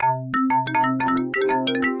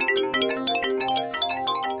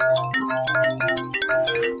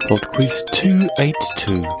PodQuiz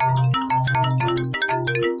 282.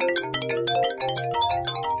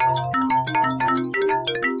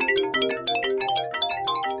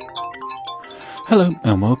 Hello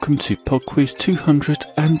and welcome to PodQuiz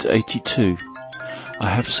 282. I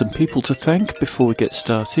have some people to thank before we get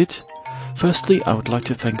started. Firstly, I would like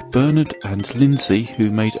to thank Bernard and Lindsay,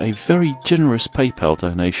 who made a very generous PayPal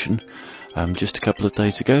donation just a couple of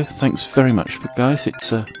days ago. Thanks very much, guys.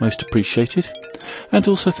 It's most appreciated. And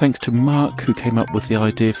also thanks to Mark, who came up with the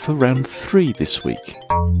idea for round 3 this week.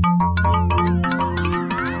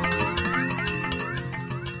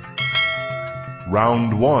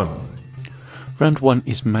 Round 1. Round 1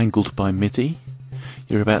 is Mangled by MIDI.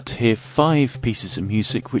 You're about to hear 5 pieces of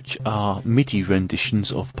music which are MIDI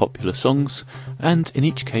renditions of popular songs, and in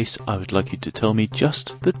each case I would like you to tell me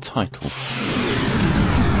just the title.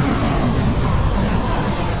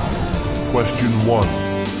 Question 1.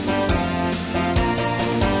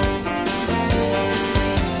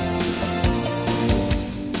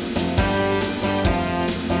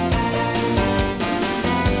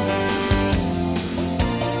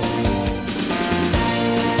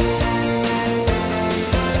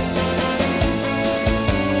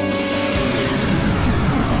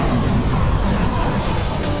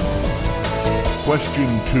 Question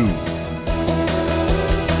 2.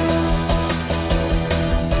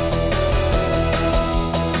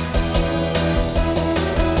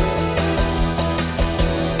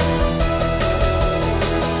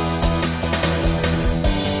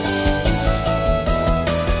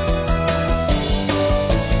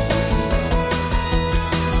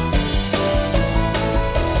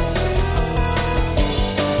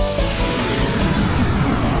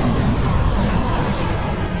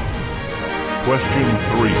 Question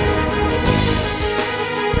 3.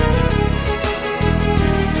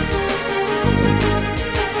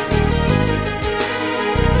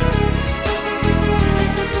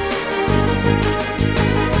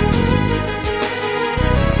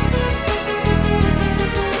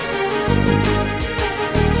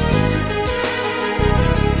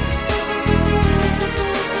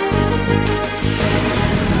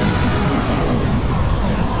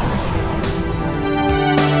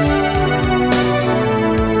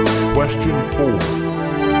 Question 4.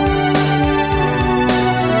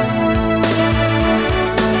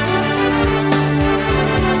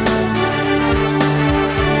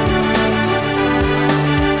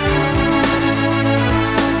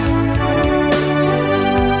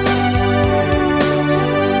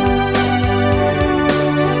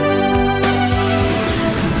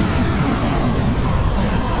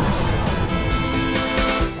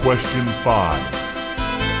 Question 5.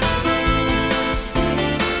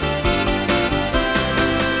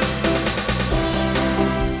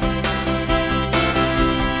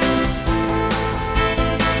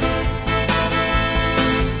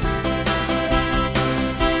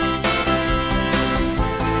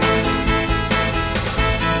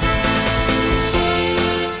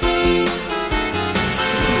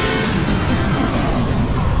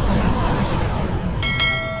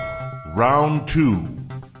 Round 2.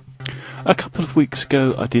 A couple of weeks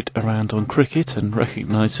ago I did a round on cricket, and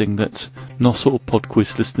recognising that not all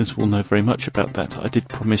PodQuiz listeners will know very much about that, I did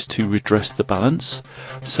promise to redress the balance.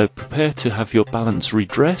 So prepare to have your balance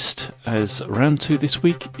redressed, as round 2 this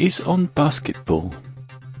week is on basketball.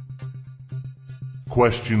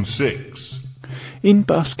 Question 6. In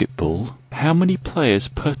basketball, how many players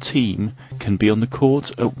per team can be on the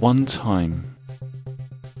court at one time?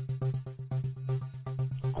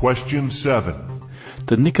 Question 7.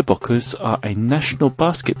 The Knickerbockers are a National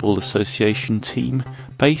Basketball Association team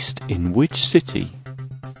based in which city?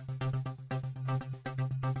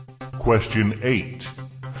 Question 8.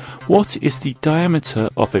 What is the diameter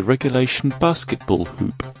of a regulation basketball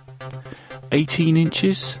hoop? 18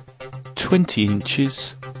 inches, 20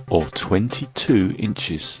 inches, or 22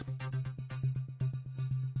 inches?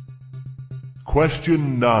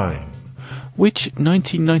 Question 9. Which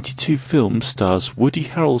 1992 film stars Woody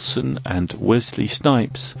Harrelson and Wesley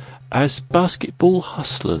Snipes as basketball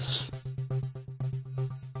hustlers?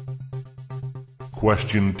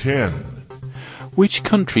 Question 10. Which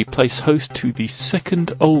country plays host to the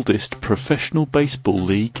second oldest professional baseball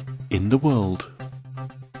league in the world?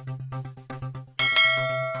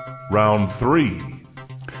 Round 3.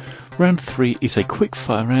 Round 3 is a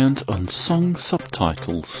quick-fire round on song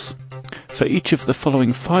subtitles. For each of the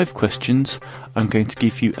following 5 questions, I'm going to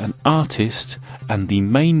give you an artist and the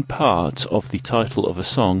main part of the title of a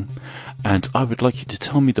song, and I would like you to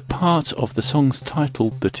tell me the part of the song's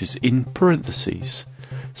title that is in parentheses.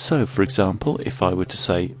 So, for example, if I were to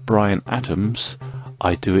say Bryan Adams,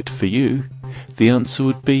 I Do It For You, The answer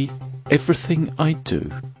would be Everything I Do.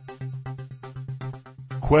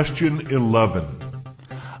 Question 11.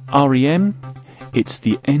 REM, It's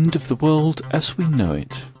the End of the World as We Know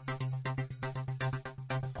It.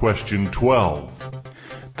 Question 12.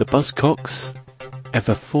 The Buzzcocks,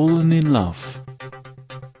 Ever Fallen in Love.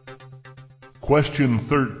 Question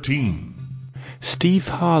 13. Steve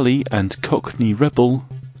Harley and Cockney Rebel,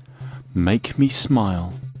 Make Me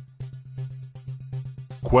Smile.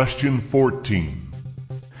 Question 14.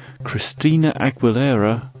 Christina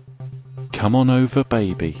Aguilera, Come On Over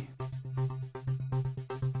Baby.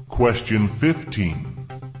 Question 15.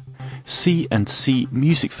 C&C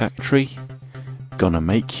Music Factory, Gonna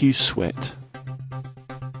Make You Sweat.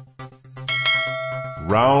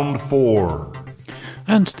 Round 4.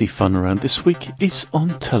 And the fun around this week is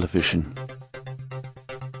on television.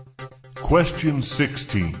 Question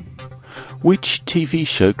 16. Which TV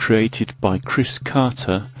show created by Chris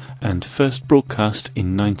Carter and first broadcast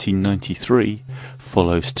in 1993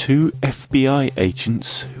 follows two FBI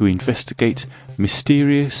agents who investigate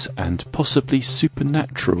mysterious and possibly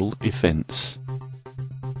supernatural events?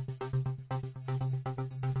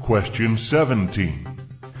 Question 17.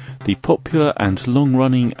 The popular and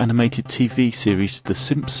long-running animated TV series The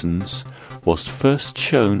Simpsons was first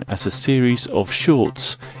shown as a series of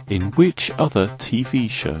shorts in which other TV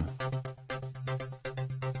show?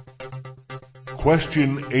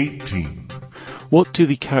 Question 18. What do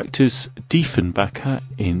the characters Diefenbaker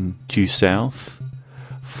in Due South,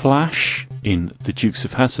 Flash in The Dukes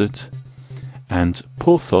of Hazzard, and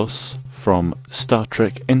Porthos from Star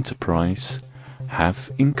Trek Enterprise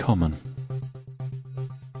have in common?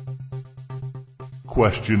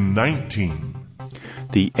 Question 19.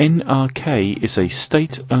 The NRK is a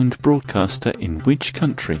state-owned broadcaster in which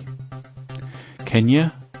country?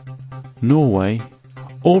 Kenya, Norway,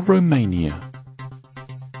 or Romania?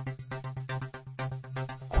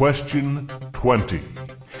 Question 20.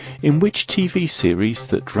 In which TV series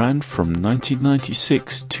that ran from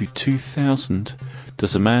 1996 to 2000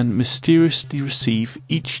 does a man mysteriously receive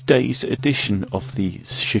each day's edition of the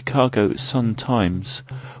Chicago Sun-Times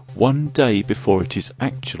one day before it is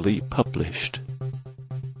actually published?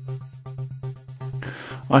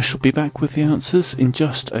 I shall be back with the answers in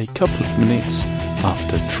just a couple of minutes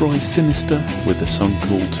after Troy Sinister with a song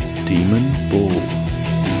called Demon Ball.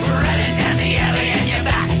 Running down the alley and your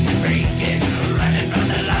back is breaking, running from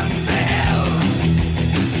the lungs of hell.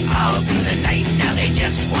 All through the night now they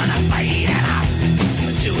just wanna fight and I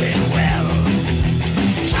do it well.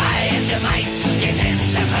 Try as you might, you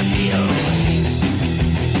can't ever feel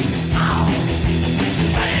sound.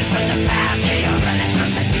 Running from the path, yeah, you're running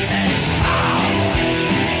from the demon.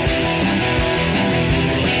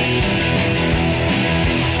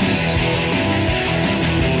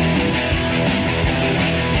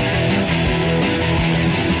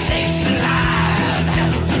 Sakes alive,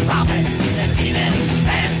 hell's a robbing, the demon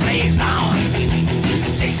band plays on.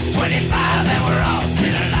 6:25 and we're all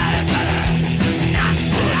still alive, but not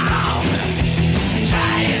for long.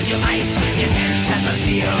 Try as you might, you can't ever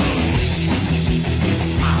feel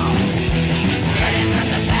sound. Running from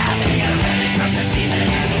the path, you're running from the demon.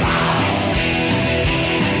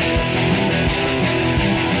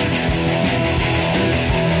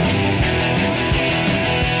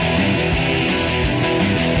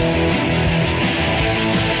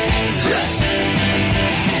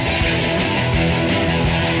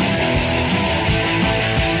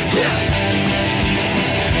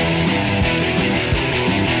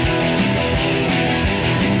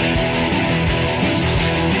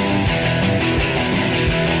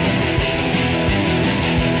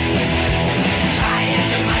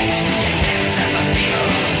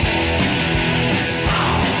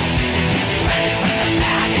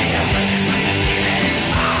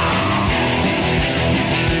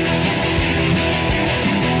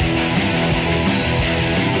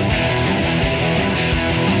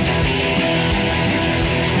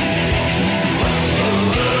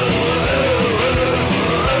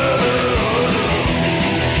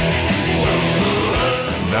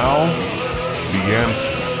 Now, the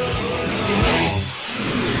answer.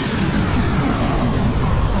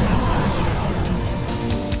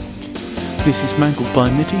 This is Mangled by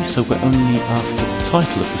MIDI, so we're only after the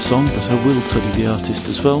title of the song, but I will tell you the artist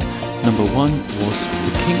as well. Number 1 was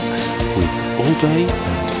The Kinks with All Day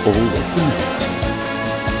and All of the Night.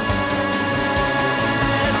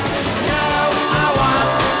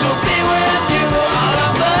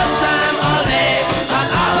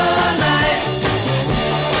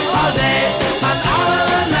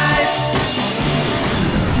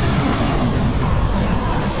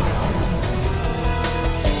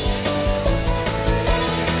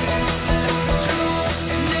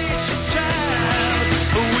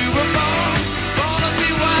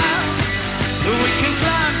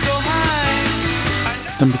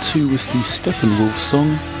 2 was the Steppenwolf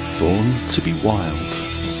song, Born to be Wild.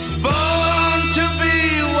 Born to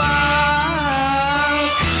be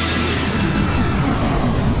wild.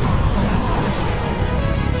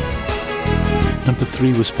 Number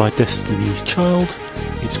 3 was by Destiny's Child.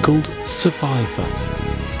 It's called Survivor.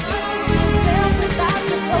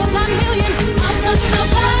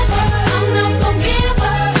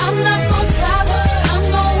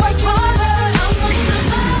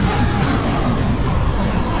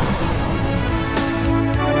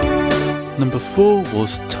 Number 4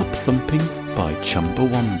 was Tub Thumping by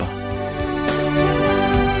Chumbawamba.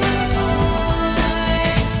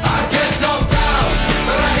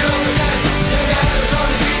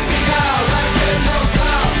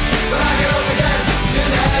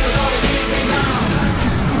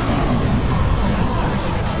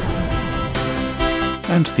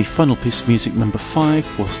 And the final piece of music, number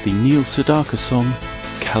 5, was the Neil Sedaka song,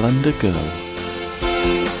 Calendar Girl.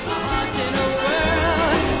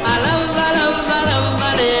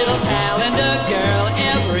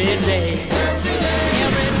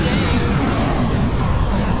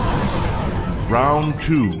 Round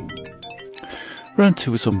 2. Round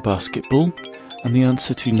 2 is on basketball, and the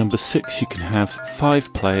answer to number 6, you can have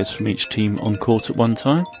 5 players from each team on court at one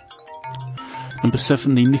time. Number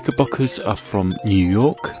 7, the Knickerbockers are from New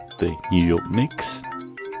York, the New York Knicks.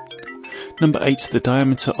 Number 8, the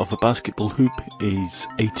diameter of a basketball hoop is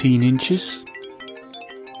 18 inches.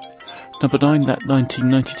 Number 9, that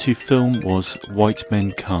 1992 film was White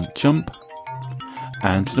Men Can't Jump.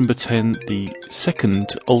 And number 10, the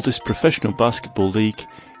second oldest professional basketball league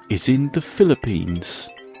is in the Philippines.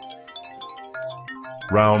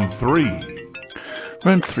 Round 3.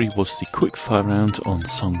 Round 3 was the quickfire round on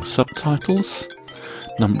song subtitles.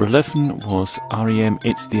 Number 11 was REM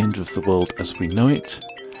It's the End of the World as We Know It.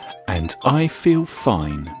 And I Feel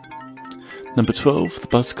Fine. Number 12, the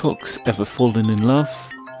Buzzcocks Ever Fallen in Love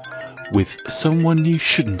with Someone You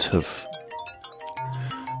Shouldn't Have.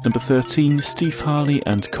 Number 13, Steve Harley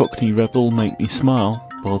and Cockney Rebel Make Me Smile.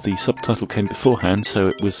 Well, the subtitle came beforehand, so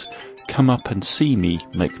it was Come Up and See Me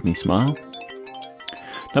Make Me Smile.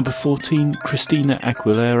 Number 14, Christina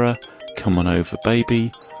Aguilera, Come On Over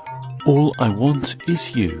Baby, All I Want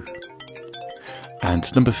Is You.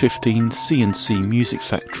 And number 15, CNC Music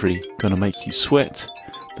Factory, Gonna Make You Sweat.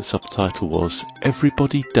 The subtitle was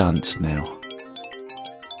Everybody Dance Now.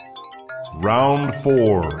 Round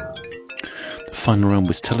 4. The final round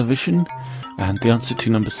was television, and the answer to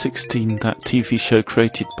number 16, that TV show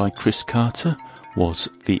created by Chris Carter, was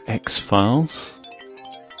The X-Files.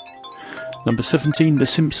 Number 17, The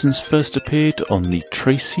Simpsons first appeared on The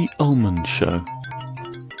Tracy Ullman Show.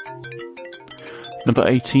 Number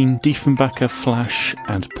 18, Diefenbacher, Flash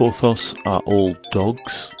and Porthos are all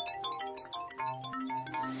dogs.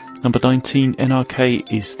 Number 19, NRK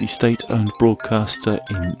is the state-owned broadcaster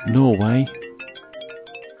in Norway.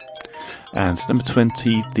 And number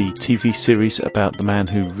 20, the TV series about the man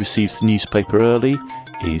who receives the newspaper early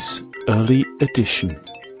is Early Edition.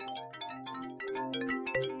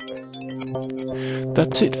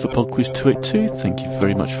 That's it for PodQuiz 282. Thank you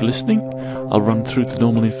very much for listening. I'll run through the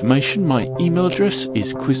normal information. My email address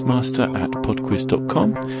is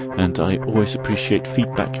quizmaster@podquiz.com, and I always appreciate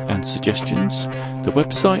feedback and suggestions. The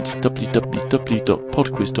website,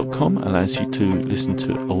 www.podquiz.com, allows you to listen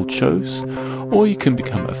to old shows, or you can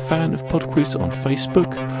become a fan of PodQuiz on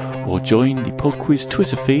Facebook, or join the PodQuiz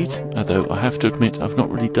Twitter feed, although I have to admit I've not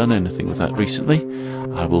really done anything with that recently.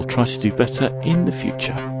 I will try to do better in the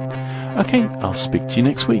future. Okay, I'll speak to you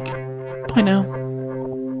next week. Bye now.